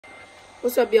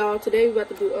What's up, y'all? Today we about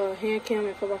to do hand cam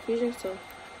and football fusion, so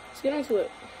let's get into it.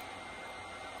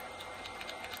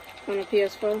 On the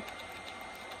PS4.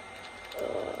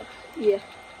 Yeah.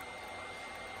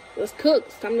 Let's cook.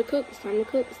 It's time to cook. It's time to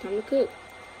cook. It's time to cook.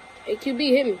 Hey, QB,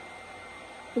 hit me.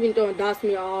 He been throwing dots to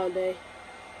me all day.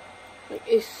 Like,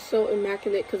 it's so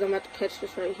immaculate because I'm about to catch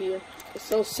this right here. It's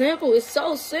so simple. It's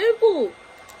so simple.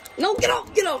 No, get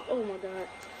off. Get off. Oh, my God.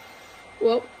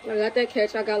 Well, I got that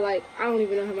catch. I got like, I don't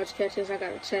even know how much catches. I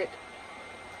got to check.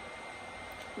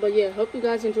 But yeah, hope you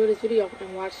guys enjoy this video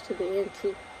and watch to the end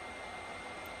too.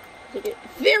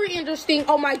 Very interesting.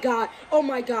 Oh my God. Oh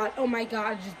my God. Oh my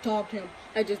God. I just dogged him.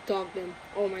 I just dogged him.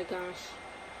 Oh my gosh.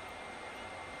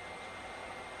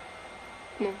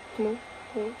 Come on. Come on.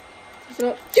 Come on.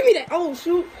 So, give me that. Oh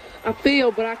shoot. I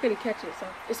failed, but I couldn't catch it. So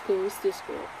it's cool. It's this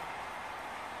cool.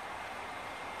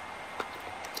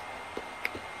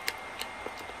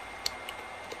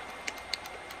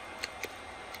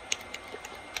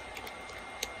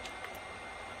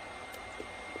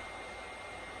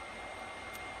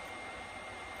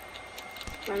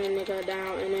 Run a nigga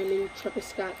down, and then new Travis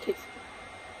Scott kicks.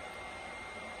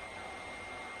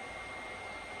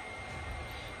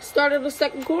 Start of the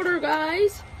second quarter,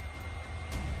 guys.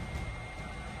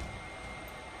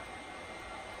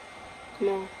 Come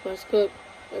on, let's cook.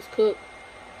 Let's cook.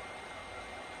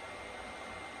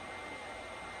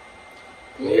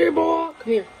 Come here, boy.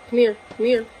 Come here. Come here. Come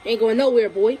here. Ain't going nowhere,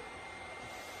 boy.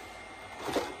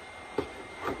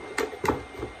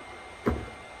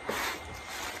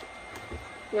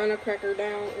 Run a cracker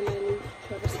down, and then you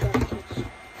try to stop catch.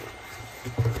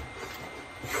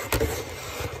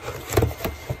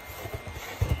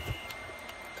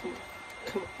 Come on,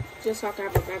 come on. Just so I can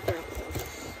have a background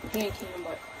hand cam,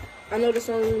 but I know this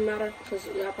don't really matter because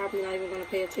y'all probably not even gonna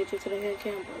pay attention to the hand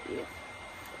cam, but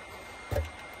yeah.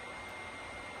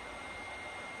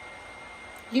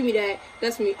 Give me that.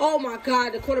 That's me. Oh my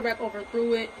God, the quarterback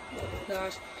overthrew it. Oh my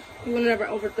gosh. If you would have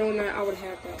never overthrown that, I would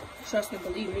have had that. Trust me,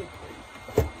 believe me.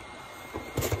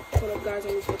 What up, guys?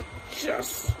 I'm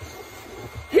just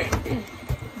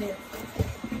there.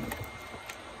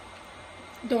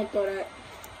 Don't throw that.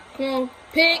 Come on,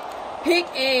 pick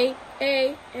A.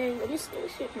 Let me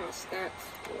check my stats.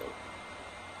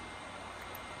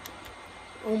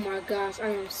 Oh my gosh, I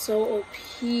am so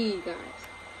OP, guys.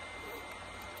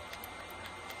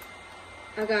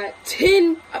 I got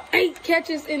 8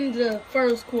 catches in the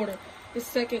first quarter. The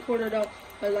second quarter though,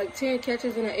 like 10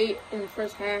 catches and 8 in the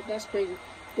first half. That's crazy.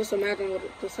 Just imagine what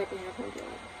the second half will be like.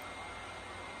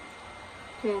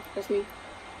 Come on, that's me.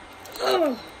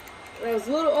 Ugh, that was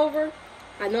a little over.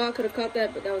 I know I could have caught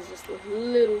that, but that was just a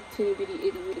little teeny bitty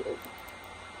itty bitty over.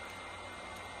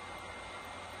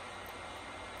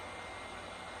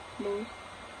 Come on.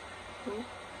 Come on.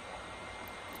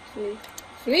 It's me.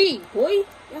 It's me, boy.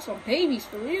 That's some babies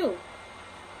for real.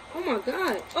 Oh my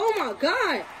God. Oh my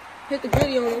God. Hit the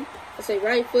gritty on him. I say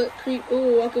right foot, creep,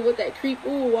 ooh, walking with that creep,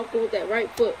 ooh, walking with that right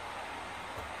foot.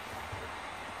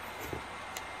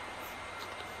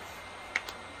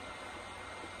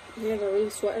 You guys are really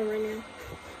sweating right now.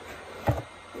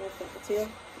 That's what I can tell.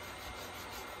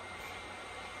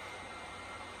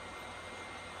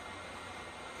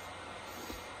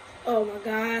 Oh my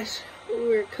gosh.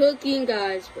 We're cooking,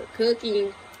 guys. We're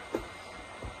cooking.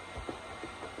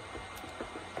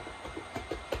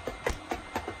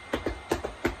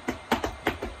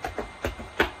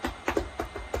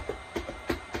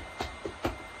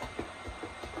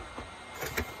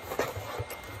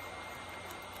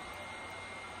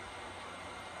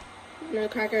 Another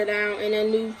cracker down, and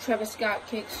then new Travis Scott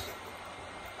kicks.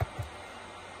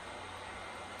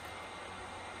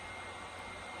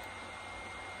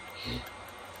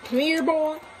 Come here,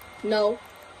 boy. No.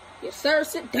 Yes, sir.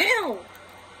 Sit down.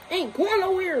 Ain't going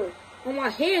nowhere. On my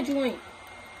head, you ain't.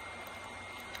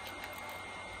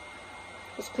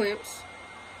 It's clamps.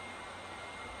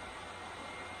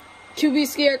 QB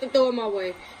scared to throw it my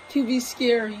way. QB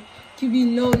scary. QB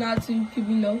no not to. QB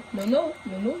no. No.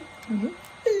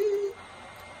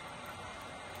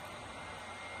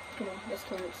 Come on, that's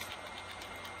clamps.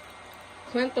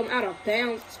 Clamp them out of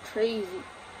bounds. It's crazy.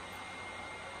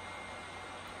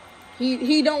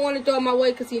 He don't want to throw it my way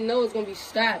because he knows it's gonna be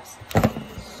straps.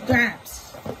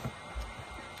 Straps.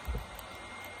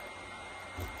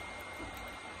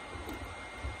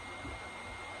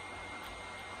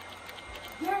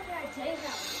 You're up at Jay's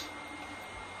house.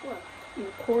 What? I'm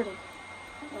recording.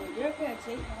 Oh, you're up at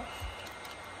Jay's house.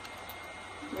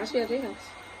 Why she at Jay's house?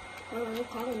 I don't know,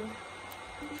 calling me.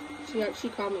 She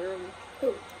called me earlier.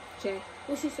 Who? Jay.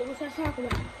 What's that talking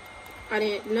about? I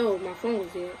didn't know my phone was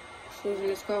dead. She was in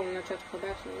this call and I tried to call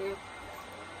back. So, yeah.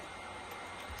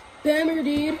 Bammer, dude.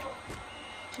 You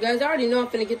guys already know I'm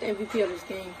finna get the MVP of this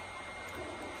game.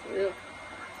 For real.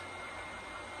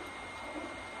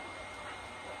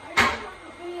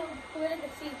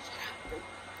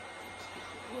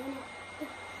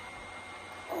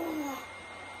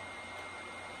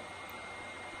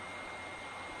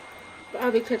 But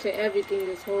I'll be catching everything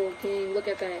this whole game. Look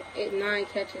at that. 9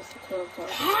 catches to 12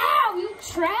 targets. How? You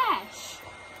trash.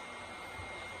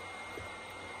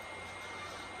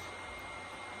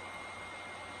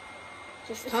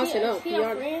 Just toss it up.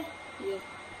 Yeah.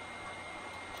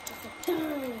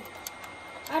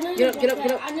 I knew you was gonna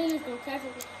catch it. I knew you was gonna catch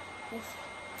it.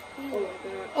 Oh my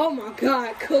god. Oh my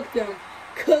god. Cook them.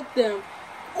 Cook them.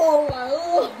 Oh my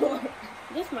lord.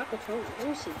 This is my controller. Let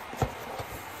me see.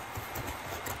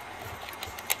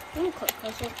 Let me cut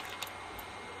it.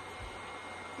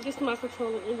 This is my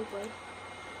controller anyway.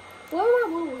 What am I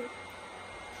moving?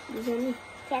 This on me.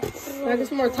 Can I get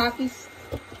some more Takis?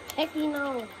 Heck you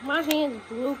know. My hand's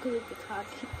blue because of the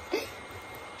Takis.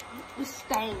 It's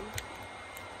stained.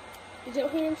 Is your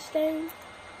hand stained?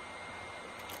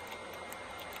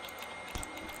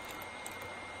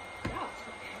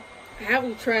 How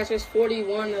we trash is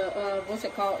 41 what's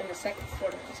it called in the second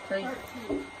quarter. It's crazy.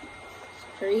 It's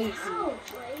crazy.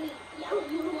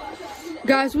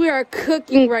 Guys, we are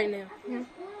cooking right now.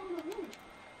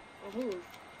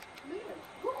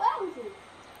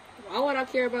 Why would I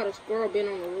care about a squirrel being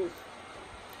on the roof?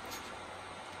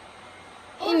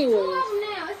 Anyways.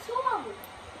 It's 2 of them.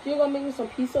 You gonna make me some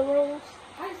pizza rolls?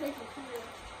 I just make some pizza.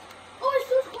 Oh, it's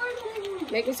 2 squirrels in the room.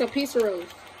 Make me some pizza rolls.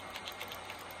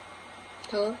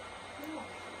 Huh?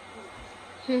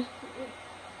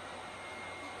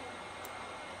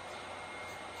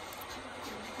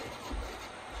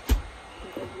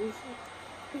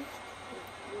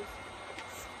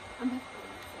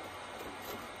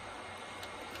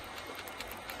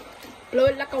 Blow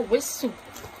it like a whistle.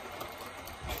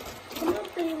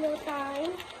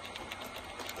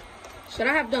 Should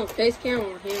I have done face cam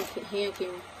or hand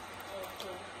cam?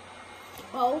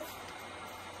 Both.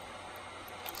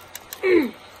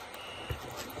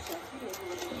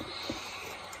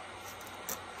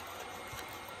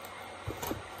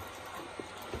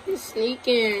 He's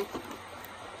sneaking.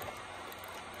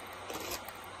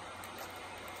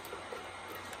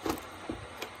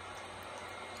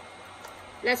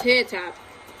 That's head tap.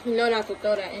 You know not to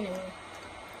throw that anyway.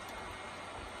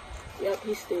 Yep,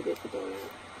 he's stupid for doing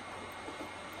that.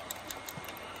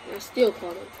 And I still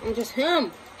caught it. I'm just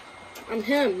him. I'm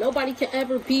him. Nobody can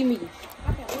ever beat me.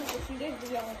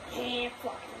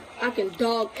 I can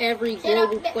dog every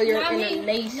global player in the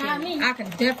nation. I can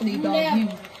definitely dog you.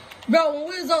 Bro, when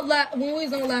we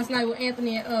was on last night with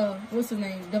Anthony and what's his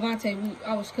name? Devontae,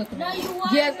 I was cooking. No, you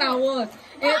wasn't. Yes, I was.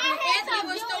 Bro, Anthony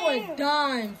was throwing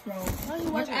dimes, bro. No,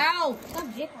 you Watch wasn't. out.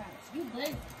 Stop dick rides. You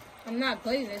blazing. I'm not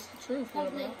blazing. It's the truth, bro.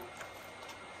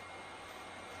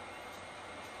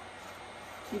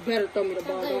 You better throw me the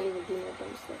ball. Don't even do no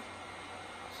dumb stuff.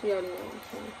 So you already know what I'm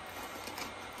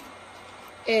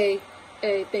saying.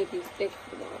 Hey, thank you. Thank you for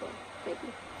the ball, bro. Thank you.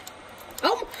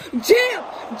 Oh,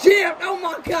 jammed! Oh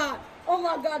my god! Oh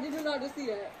my god! Did you not just see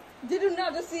that? Did you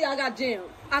not just see I got jammed?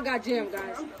 I got jammed,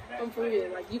 guys. I'm for real.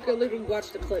 Like, you can literally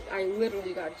watch the clip. I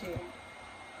literally got jammed.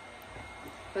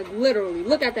 Like, literally.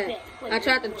 Look at that. I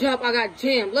tried to jump. I got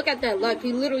jammed. Look at that. Like,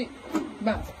 he literally...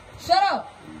 Bro, shut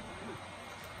up!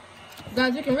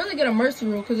 Guys, you can really get a mercy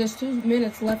rule because there's 2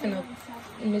 minutes left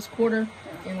in this quarter.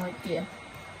 And, like, yeah.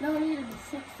 No, it needed to be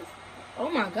 6. Oh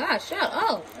my god, shut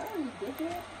up!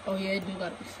 Oh yeah, it do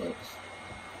gotta be 6.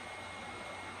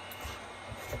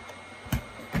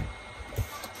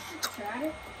 Tried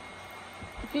it?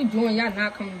 If you join, y'all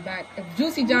not coming back. If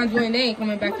Juicy John joined, they ain't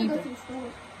coming back either.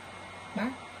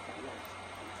 Bye.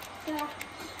 Yeah.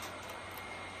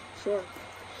 Sure.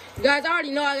 Guys, I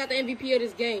already know I got the MVP of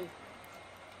this game.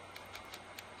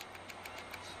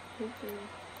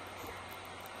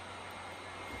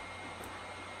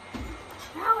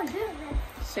 How is it?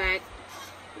 Sack.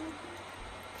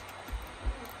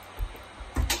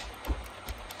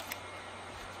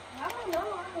 I don't know.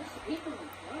 I was speaking with you.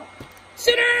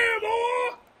 Sit down,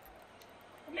 boy!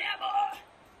 Come here, boy!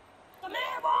 Come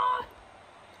here, boy!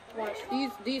 Watch,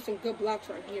 these some good blocks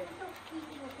right here.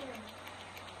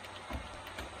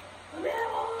 Come here,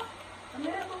 boy! Come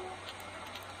here, boy!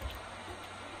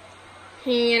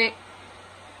 Hand it.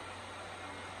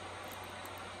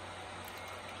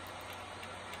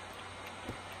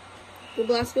 Good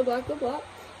block, good block, good block.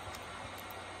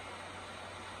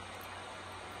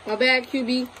 My bad,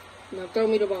 QB. Now throw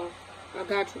me the ball. I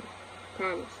got you.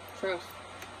 Promise. Trust.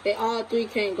 They all 3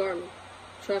 can't guard me.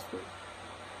 Trust me.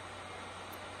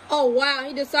 Oh, wow.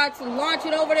 He decided to launch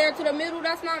it over there to the middle.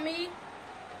 That's not me.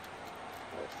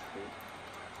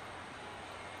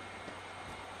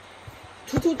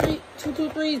 Two, two, three. 2, 2,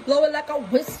 3. Blow it like a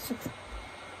whistle.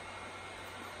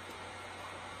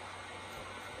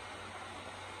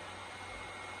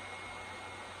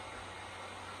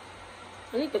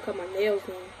 I need to cut my nails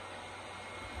now.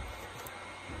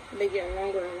 They get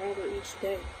longer and longer each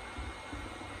day.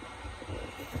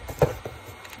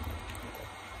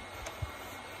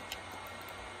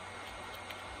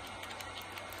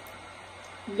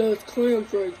 Those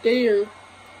clams right there.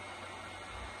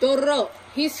 Throw it up.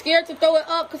 He's scared to throw it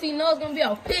up because he knows it's going to be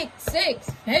a pick 6,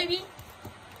 baby.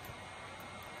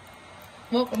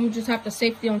 Well, I'm going to just have to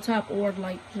safety on top or,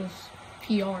 like, just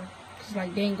PR. Because,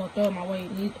 like, they ain't going to throw it my way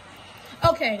neither.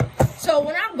 Okay, so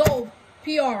when I go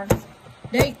PR,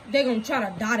 they going to try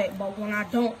to dot it. But when I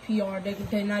don't PR,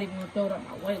 they're not even going to throw it up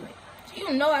my way. Like, do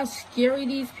you know how scary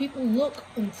these people look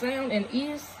and sound and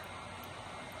is?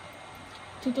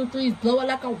 2, 2, 3, blow it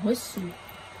like a whistle.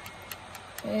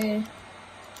 Wait,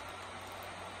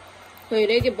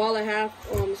 they get ball at half.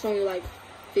 It's only like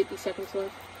 50 seconds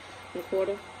left in the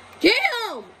quarter.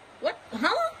 Damn! What?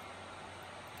 Huh?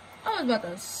 I was about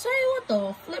to say, what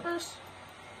the flippers?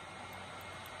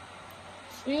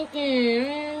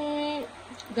 Sneaking.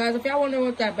 Guys, if y'all wonder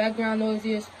what that background noise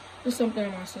is, there's something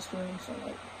in my sister's room, so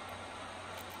like,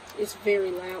 it's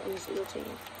very loud and it's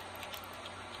irritating.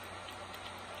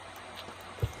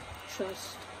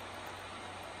 Trust.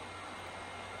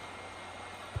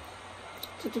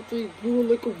 2, 2, 3, blew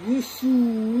like a whistle.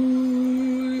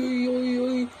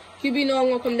 QB, no, I'm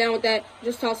gonna come down with that.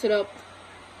 Just toss it up.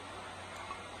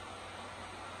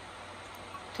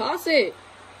 Toss it.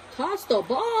 Toss the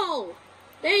ball.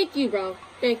 Thank you, bro.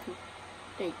 Thank you.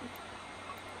 Thank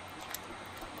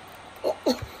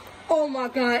you. Oh my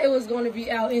God, it was going to be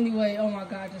out anyway. Oh my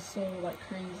God, just so like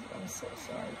crazy. I'm so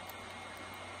sorry.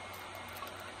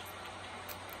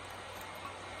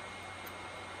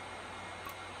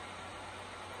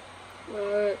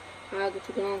 I'll get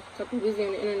you gone. I'm busy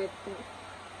on the internet.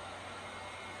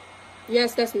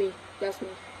 Yes, that's me. That's me.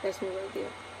 That's me right there.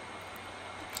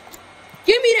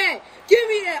 Give me that! Give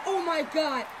me that! Oh my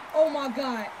God! Oh my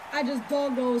God! I just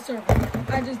dogged the whole server.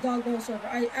 I just dogged the whole server.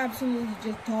 I absolutely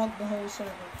just dogged the whole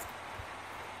server.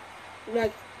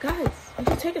 Like, guys, you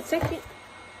can take a second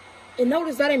and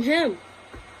notice that I'm him.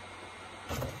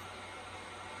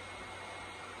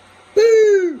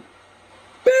 Boo!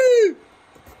 Boo!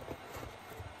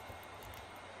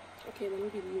 Okay,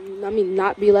 let me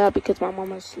not be loud because my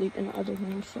mama's asleep in the other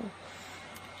room, so.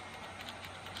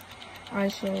 I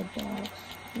show box.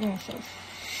 I'm gonna show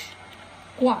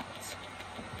squats.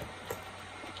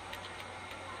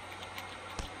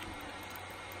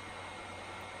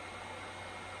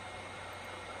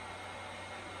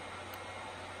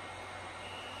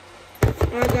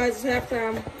 Alright guys, it's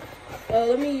halftime.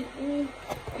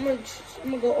 I'm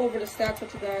gonna go over the stats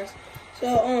with you guys.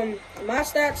 So my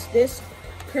stats this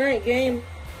current game,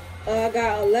 I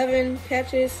got 11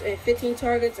 catches and 15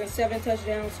 targets and 7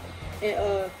 touchdowns,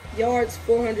 and yards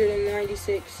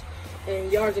 496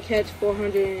 and yards a catch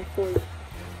 440.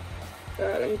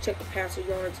 Let me check the passer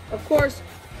yards. Of course,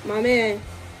 my man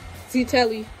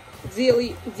ZT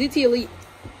Elite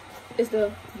is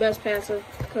the best passer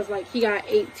because like he got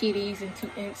 8 TDs and 2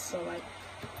 ints. So like,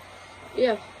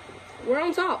 yeah, we're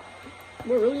on top.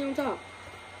 We're really on top.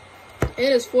 And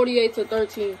it's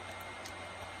 48-13.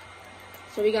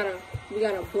 So we gotta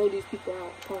blow these people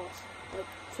out. Pause. Like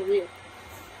for real.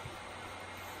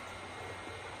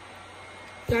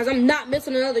 Guys, I'm not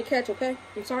missing another catch, okay?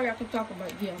 I'm sorry I keep talking,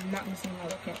 but yeah, I'm not missing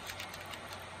another catch.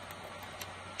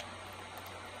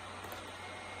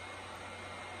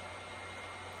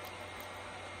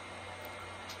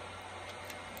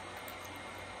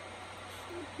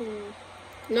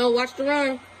 No, watch the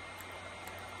run.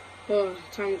 Oh,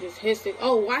 time to just hit it.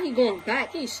 Oh, why he going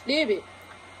back? He's stupid.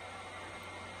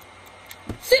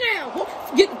 Sit down.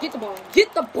 Get the ball.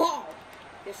 Get the ball.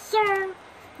 Yes, sir.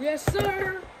 Yes,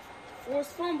 sir.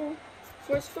 Forced fumble.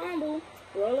 Forced fumble.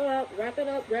 Roll it up. Wrap it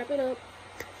up. Wrap it up.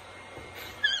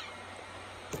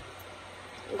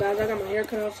 Guys, I got my hair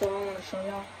cut off, so I don't want to show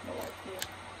y'all. But like, yeah.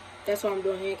 That's why I'm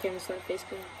doing hand cam instead of face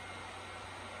cam.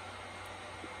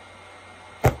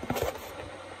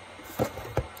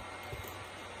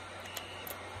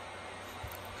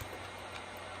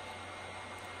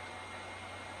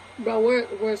 Bro,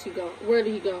 where's he go? Where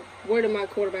did he go? Where did my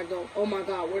quarterback go? Oh my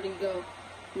God, where did he go?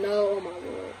 No, oh my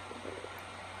Lord.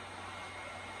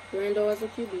 Randall as a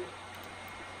QB.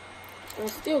 I'm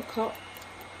still caught.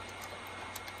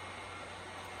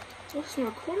 What's my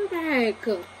quarterback?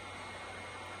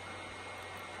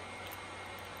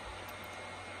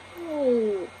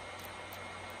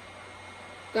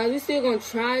 Guys, we're still going to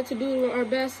try to do our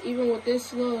best, even with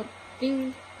this little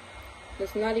thing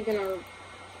that's not even our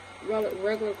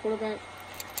regular quarterback.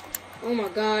 Oh my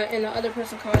God, and the other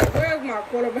person called it. Where's my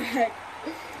quarterback?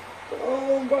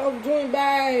 Oh, bro, join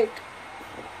back.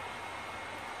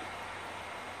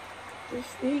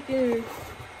 Just sneaking.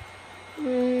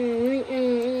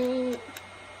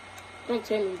 Don't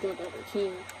tell me you don't have a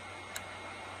team.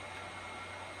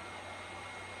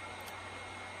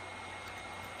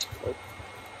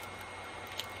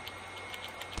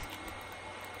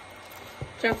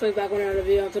 Trying to flip back on another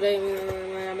video today.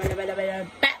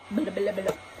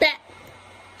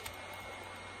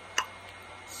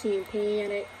 See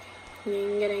panic.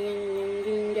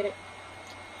 Get it.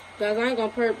 Guys, I ain't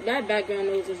gonna perp. That background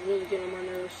noise is really getting on my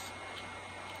nerves.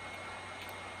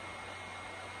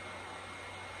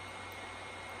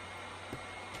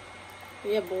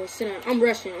 Yeah, boy, sit down. I'm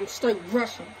rushing. I'm straight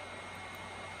rushing.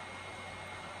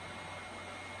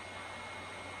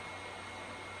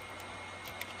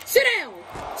 Sit down.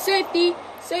 Safety.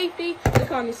 Safety. They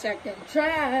call me Sack Daddy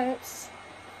Traps.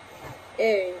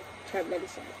 Hey, Trap Daddy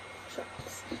Sack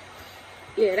Traps.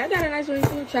 Yeah, that got a nice one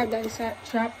too. Trap Daddy Sack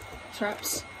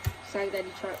Traps. Sack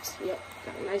Daddy Traps. Yep,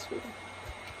 got a nice one.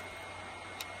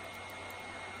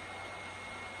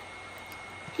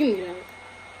 Give me that.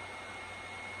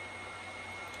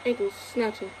 Ankles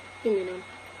snatching. Give me them.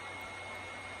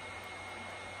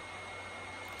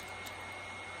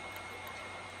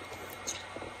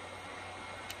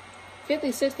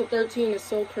 $56-13 is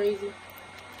so crazy.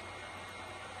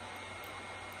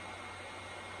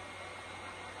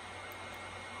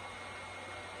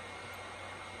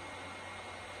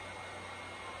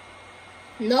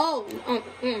 No.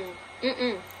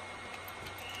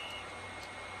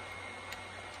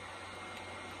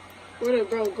 Where did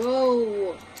bro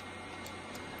go?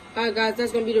 Alright guys,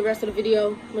 that's gonna be the rest of the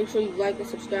video. Make sure you like and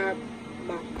subscribe.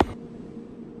 Bye.